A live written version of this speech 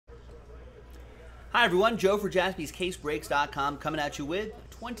Hi everyone, Joe for JaspysCaseBreaks.com coming at you with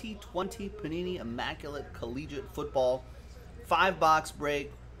 2020 Panini Immaculate Collegiate Football 5-box break,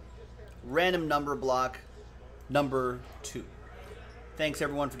 random number block, number 2. Thanks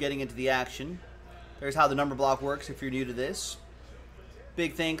everyone for getting into the action. There's how the number block works if you're new to this.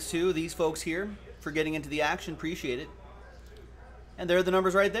 Big thanks to these folks here for getting into the action, appreciate it. And there are the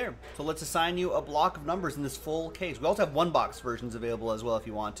numbers right there. So let's assign you a block of numbers in this full case. We also have 1-box versions available as well if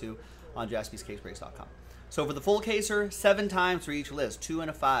you want to on JaspysCaseBreaks.com. So for the full caser, 7 times for each list. 2 and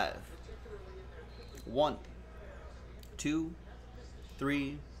a 5. 1, 2,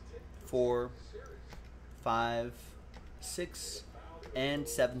 3, 4, 5, 6, and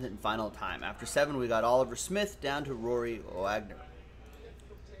 7th and final time. After 7, we got Oliver Smith down to Rory Wagner.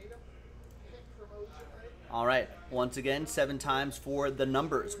 All right, once again, 7 times for the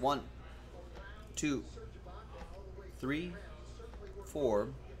numbers. 1, 2, 3, 4,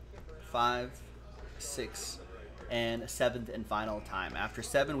 5, 6, and 7th and final time. After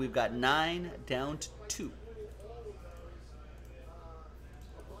 7, we've got 9 down to 2.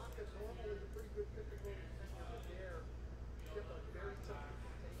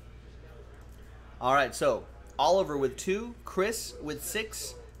 All right, so Oliver with 2, Chris with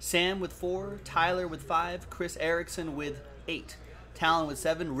 6, Sam with 4, Tyler with 5, Chris Erickson with 8, Talon with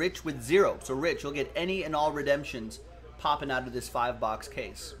 7, Rich with 0. So Rich, you'll get any and all redemptions popping out of this 5-box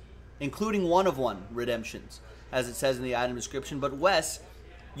case, including 1-of-1 redemptions, as it says in the item description. But Wes,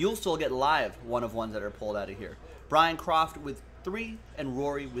 you'll still get live 1-of-1s that are pulled out of here. Brian Croft with 3 and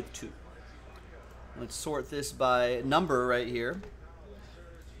Rory with 2. Let's sort this by number right here.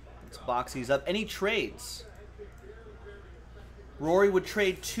 Let's box these up. Any trades? Rory would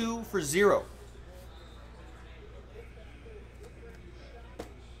trade 2 for 0.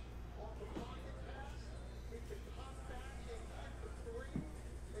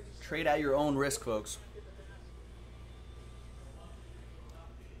 Trade at your own risk, folks.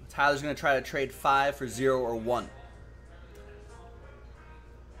 Tyler's going to try to trade 5 for 0 or 1.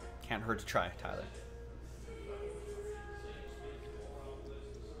 Can't hurt to try, Tyler.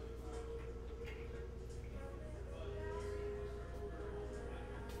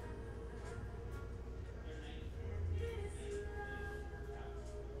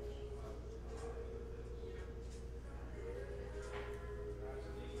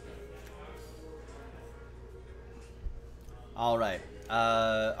 All right.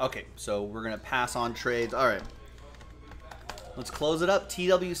 Okay, so we're going to pass on trades. All right. Let's close it up.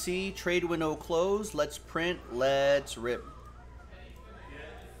 TWC, trade window closed. Let's print. Let's rip.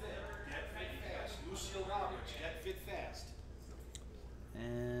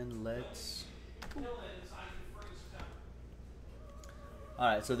 And let's... All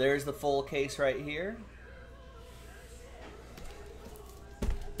right, so there's the full case right here.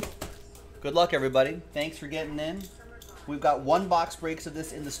 Good luck, everybody. Thanks for getting in. We've got 1-box breaks of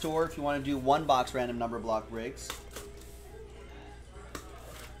this in the store if you want to do 1-box random number block breaks.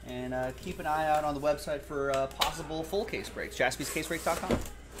 And keep an eye out on the website for possible full case breaks. JaspysCaseBreaks.com.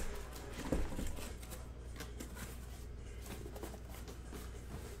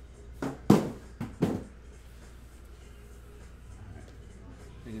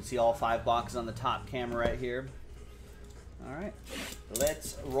 You can see all 5 boxes on the top camera right here. All right,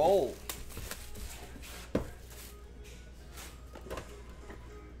 let's roll.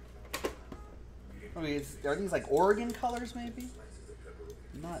 Are these like Oregon colors, maybe?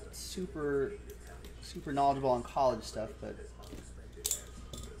 I'm not super knowledgeable on college stuff, but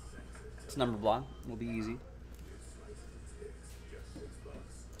it's number block. Will be easy.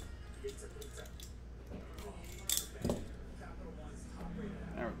 There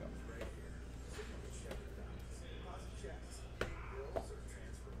we go.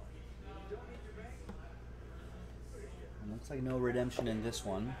 Looks like no redemption in this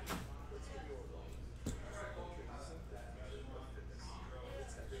one.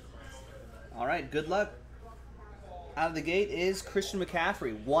 All right, good luck. Out of the gate is Christian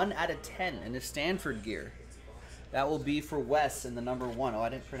McCaffrey, 1 out of 10 in his Stanford gear. That will be for Wes in the number 1. Oh, I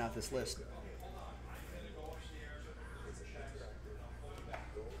didn't print out this list.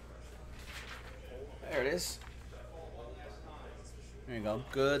 There it is. There you go.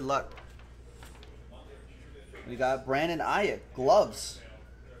 Good luck. We got Brandon Ayuk, gloves.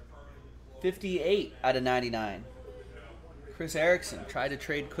 58 out of 99. Chris Erickson tried to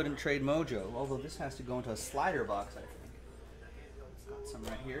trade, couldn't trade Mojo. Although this has to go into a slider box, I think. Got some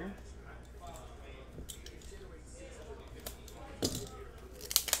right here.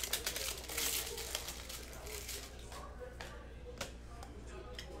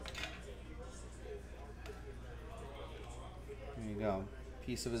 There you go.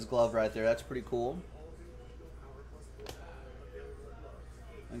 piece of his glove right there. That's pretty cool.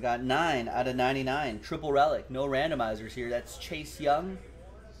 We got 9 out of 99. Triple relic. No randomizers here. That's Chase Young,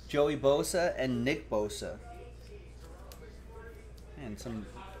 Joey Bosa, and Nick Bosa. And some...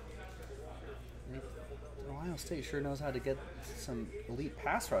 Ohio State sure knows how to get some elite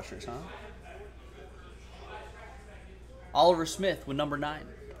pass rushers, huh? Oliver Smith with number 9.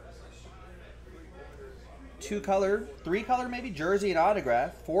 2-color, 3-color maybe, jersey and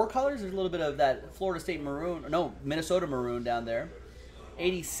autograph. 4 colors, there's a little bit of that Florida State maroon, no, Minnesota maroon down there.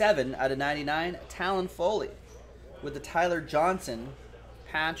 87 out of 99, Talon Foley with the Tyler Johnson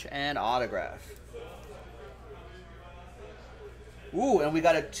patch and autograph. Ooh, and we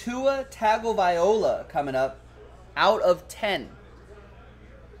got a Tua Tagovailoa coming up out of 10.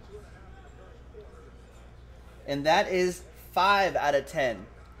 And that is 5 out of 10.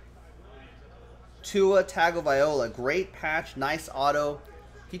 Tua Tagovailoa, great patch, nice auto.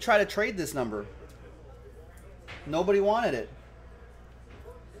 He tried to trade this number. Nobody wanted it.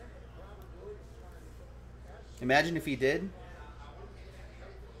 Imagine if he did.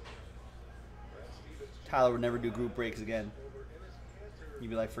 Tyler would never do group breaks again.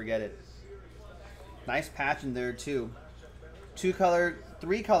 You'd be like, forget it. Nice patch in there too. 2-color,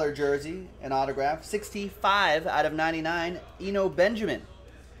 3-color jersey and autograph. 65 out of 99, Eno Benjamin.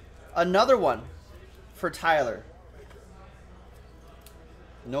 Another one for Tyler.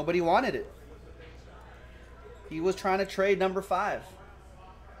 Nobody wanted it. He was trying to trade number 5.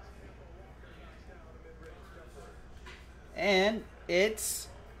 And it's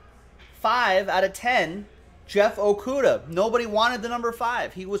 5 out of 10, Jeff Okuda. Nobody wanted the number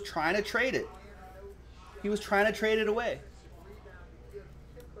 5. He was trying to trade it. He was trying to trade it away.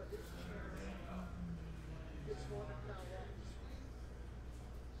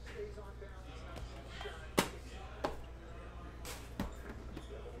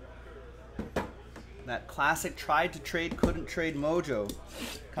 That classic tried to trade, couldn't trade mojo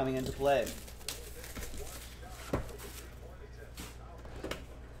coming into play.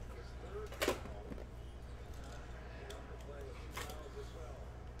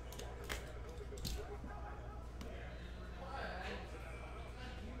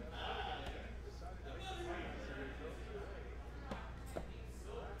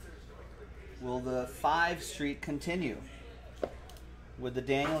 Will the 5 streak continue? With the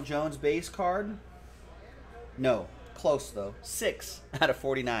Daniel Jones base card? No. Close, though. 6 out of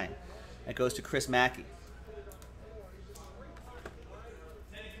 49. That goes to Chris Mackey.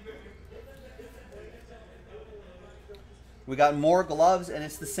 We got more gloves, and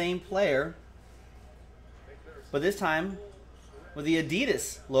it's the same player. But this time, with the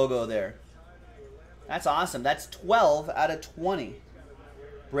Adidas logo there. That's awesome. That's 12 out of 20.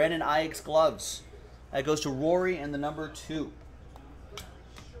 Brandon Ayuk's gloves. That goes to Rory and the number 2.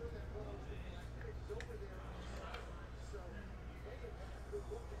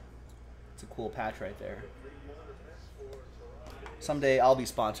 It's a cool patch right there. Someday I'll be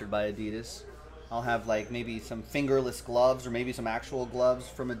sponsored by Adidas. I'll have like maybe some fingerless gloves or maybe some actual gloves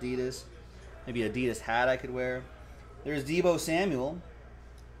from Adidas. Maybe an Adidas hat I could wear. There's Deebo Samuel.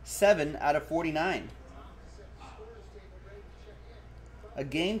 7 out of 49. A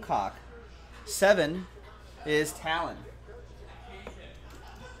Gamecock. 7 is Talon.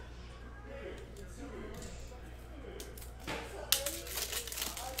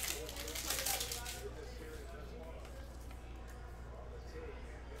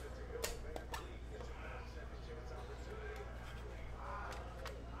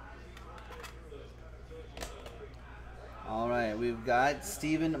 All right, we've got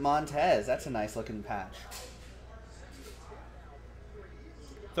Steven Montez. That's a nice looking patch.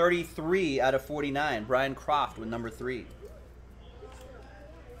 33 out of 49. Brian Croft with number 3.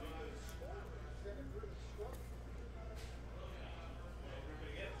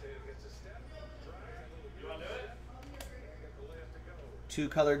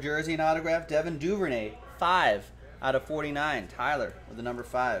 Two-color jersey and autograph. Devin Duvernay. 5 out of 49. Tyler with the number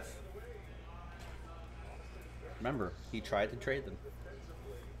 5. Remember, he tried to trade them.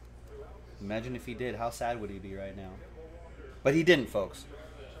 Imagine if he did. How sad would he be right now? But he didn't, folks.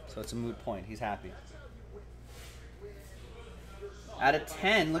 So it's a moot point. He's happy. Out of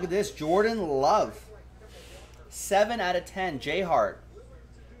 10, look at this. Jordan Love. 7 out of 10. J Hart.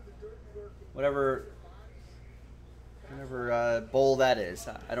 Whatever bowl that is.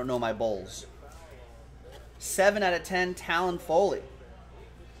 I don't know my bowls. 7 out of 10. Talon Foley.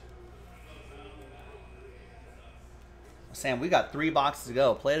 Sam, we got 3 boxes to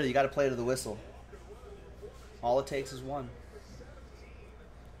go. You got to play to the whistle. All it takes is 1.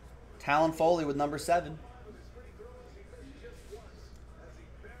 Talon Foley with number 7.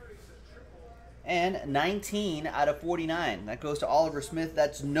 And 19 out of 49. That goes to Oliver Smith.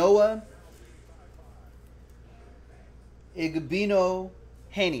 That's Noah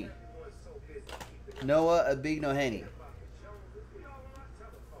Igbinoghene. Noah Igbinoghene.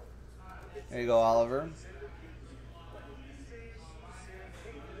 There you go, Oliver.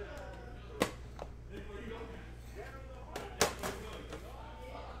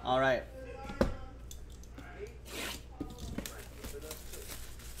 All right.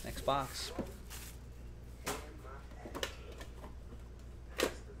 Next box.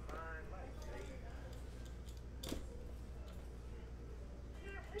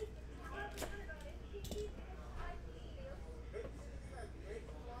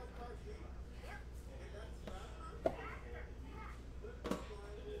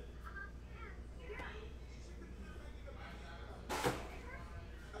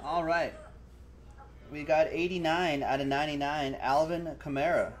 All right. We got 89 out of 99, Alvin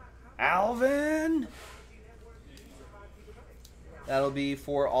Kamara. Alvin! That'll be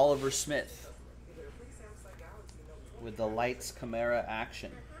for Oliver Smith with the Lights Kamara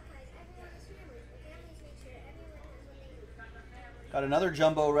action. Got another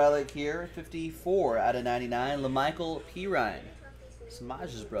jumbo relic here, 54 out of 99, LaMichael Pirine,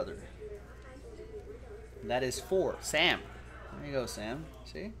 Samaj's brother. That is for Sam. There you go, Sam.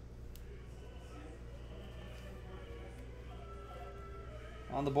 See?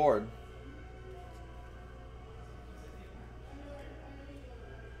 On the board.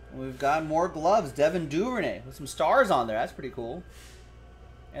 We've got more gloves. Devin Duvernay with some stars on there. That's pretty cool.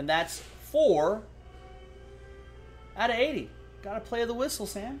 And that's 4 out of 80. Got to play the whistle,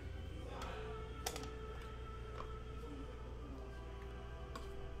 Sam.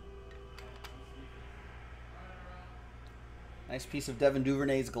 Nice piece of Devin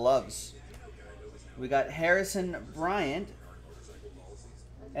Duvernay's gloves. We got Harrison Bryant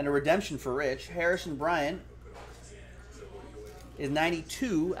and a redemption for Rich. Harrison Bryant is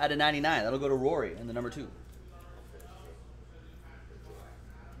 92 out of 99. That'll go to Rory in the number 2.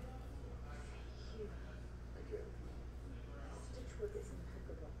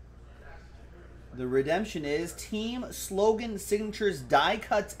 The redemption is Team Slogan Signatures Die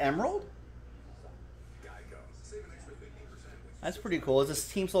Cuts Emerald. That's pretty cool. Is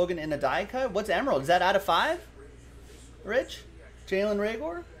this Team Slogan in a die cut? What's Emerald? Is that out of 5? Rich? Jalen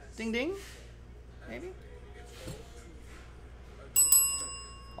Ragor? Ding ding? Maybe?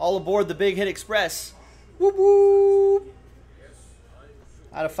 All aboard the Big Hit Express. Whoop whoop!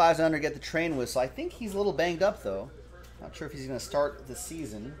 Out of 5's under, get the train whistle. I think he's a little banged up, though. Not sure if he's going to start the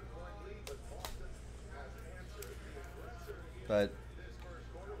season. But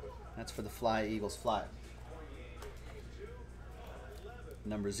that's for the Fly Eagles Fly.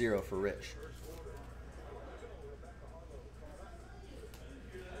 Number 0 for Rich.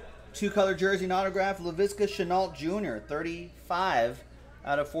 2-color jersey and autograph, Laviska Shenault Jr., 35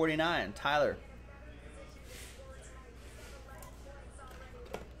 out of 49. Tyler.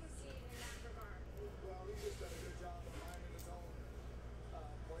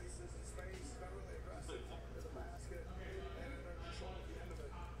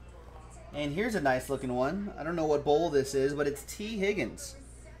 And here's a nice looking one. I don't know what bowl this is, but it's T. Higgins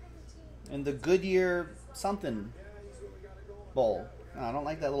in the Goodyear something bowl. I don't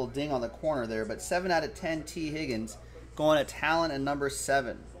like that little ding on the corner there, but 7 out of 10 T. Higgins going to talent and number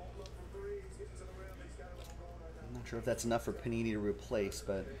 7. I'm not sure if that's enough for Panini to replace,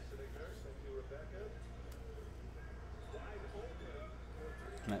 but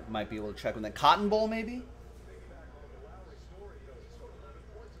might be able to check on that. Cotton Bowl, maybe?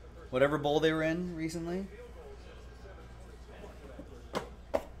 Whatever bowl they were in recently.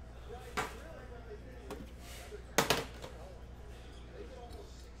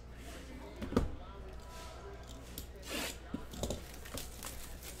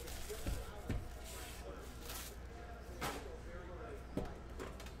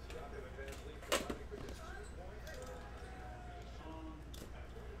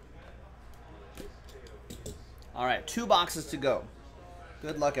 All right, 2 boxes to go.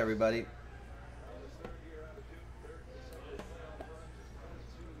 Good luck, everybody.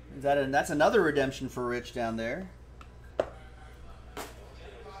 That's another redemption for Rich down there.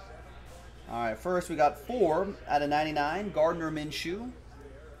 All right, first we got 4 out of 99, Gardner Minshew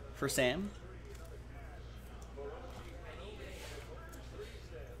for Sam.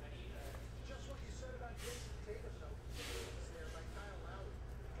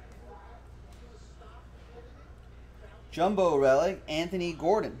 Jumbo relic, Anthony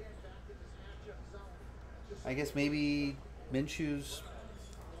Gordon. I guess maybe Minshew's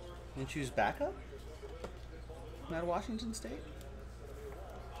backup at Washington State.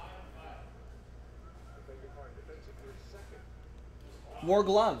 More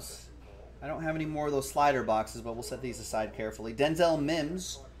gloves. I don't have any more of those slider boxes, but we'll set these aside carefully. Denzel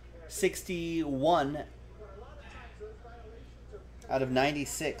Mims, 61 out of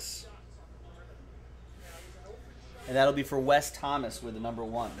 96. And that'll be for Wes Thomas with the number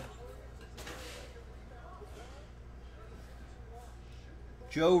 1.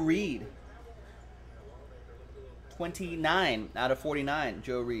 Joe Reed, 29 out of 49.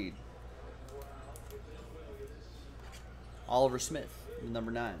 Joe Reed. Oliver Smith,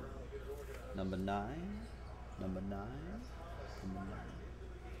 number 9. Number 9. Number 9. Number 9.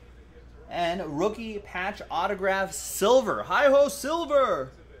 And rookie patch autograph silver. Hi-ho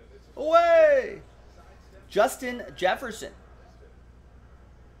silver. Away. Justin Jefferson.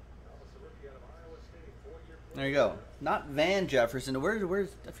 There you go. Not Van Jefferson. Where's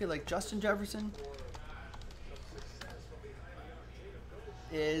I feel like Justin Jefferson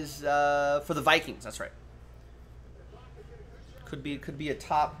is for the Vikings. That's right. Could be a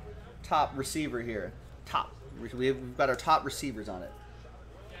top receiver here. We've got our top receivers on it.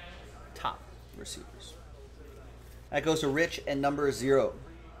 Top receivers. That goes to Rich and number 0.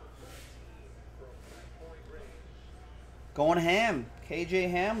 Going ham.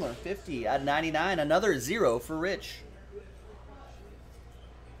 KJ Hamler, 50 out of 99. Another 0 for Rich.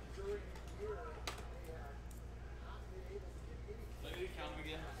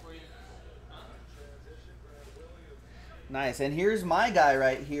 Nice. And here's my guy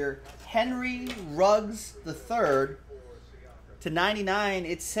right here. Henry Ruggs III to 99.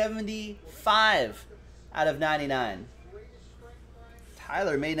 It's 75 out of 99.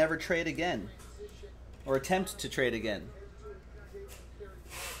 Tyler may never trade again. Or attempt to trade again.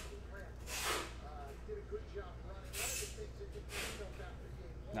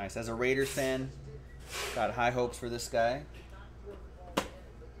 Nice. As a Raiders fan, got high hopes for this guy.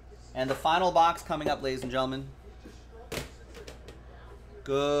 And the final box coming up, ladies and gentlemen.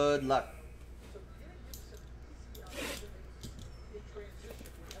 Good luck.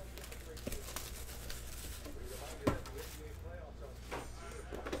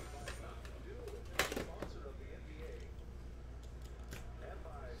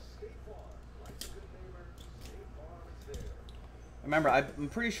 Remember, I'm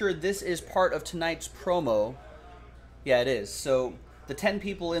pretty sure this is part of tonight's promo. Yeah, it is. So the 10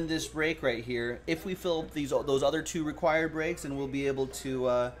 people in this break right here, if we fill those other 2 required breaks, and we'll be able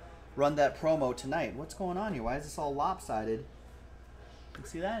to run that promo tonight. What's going on here? Why is this all lopsided? You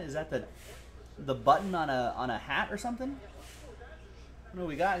see that? Is that the button on a hat or something? What do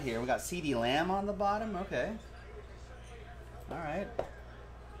we got here? We got CeeDee Lamb on the bottom. Okay. All right.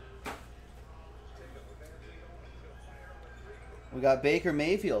 We got Baker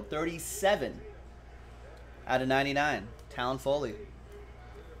Mayfield, 37 out of 99. Talon Foley.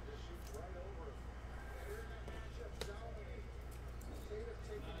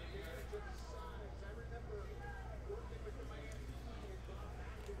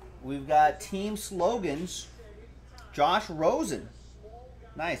 We've got team slogans. Josh Rosen.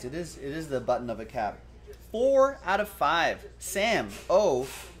 Nice. It is the button of a cap. 4 out of 5. Sam O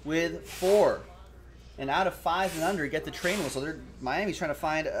with 4. And out of 5 and under, get the train whistle. Miami's trying to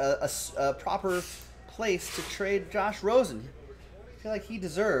find a proper place to trade Josh Rosen. I feel like he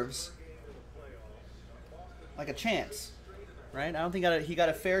deserves like a chance, right? I don't think he got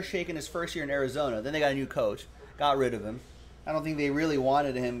a fair shake in his first year in Arizona. Then they got a new coach, got rid of him. I don't think they really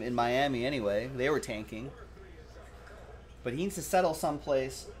wanted him in Miami anyway. They were tanking, but he needs to settle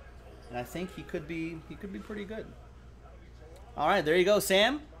someplace, and I think he could be pretty good. All right, there you go,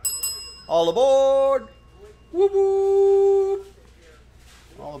 Sam. All aboard! Whoop whoop!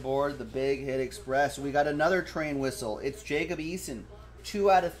 All aboard the Big Hit Express. We got another train whistle. It's Jacob Eason, 2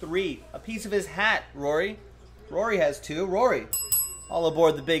 out of 3. A piece of his hat, Rory. Rory has 2. Rory, all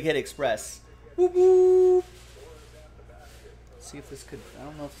aboard the Big Hit Express. Whoop whoop! See if this could. I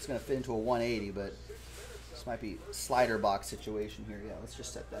don't know if it's going to fit into a 180, but this might be a slider box situation here. Yeah, let's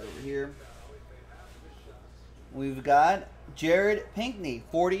just set that over here. We've got Jared Pinkney,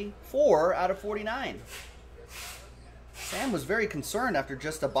 44 out of 49. Sam was very concerned after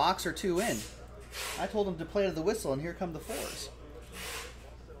just a box or 2 in. I told him to play to the whistle, and here come the 4s.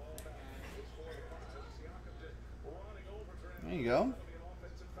 There you go.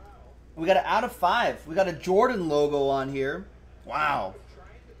 We got an out of 5. We got a Jordan logo on here. Wow.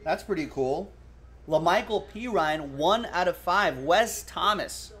 That's pretty cool. LaMichael P. Ryan, 1 out of 5. Wes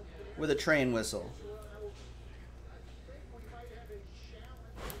Thomas with a train whistle.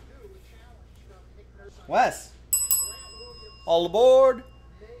 Wes, all aboard.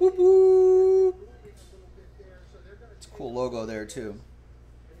 Whoop, whoop. It's a cool logo there, too.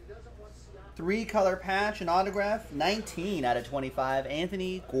 3-color patch and autograph, 19 out of 25,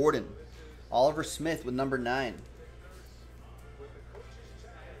 Anthony Gordon. Oliver Smith with number 9.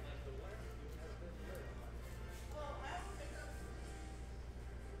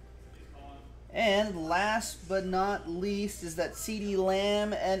 And last but not least is that CeeDee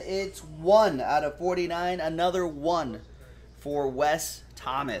Lamb, and it's 1 out of 49. Another 1 for Wes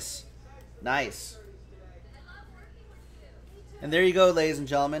Thomas. Nice. And there you go, ladies and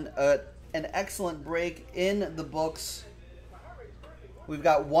gentlemen. An excellent break in the books. We've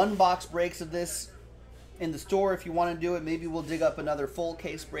got 1 box breaks of this in the store if you want to do it. Maybe we'll dig up another full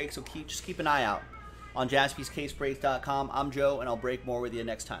case break, so just keep an eye out on JaspysCaseBreaks.com. I'm Joe, and I'll break more with you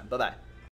next time. Bye-bye.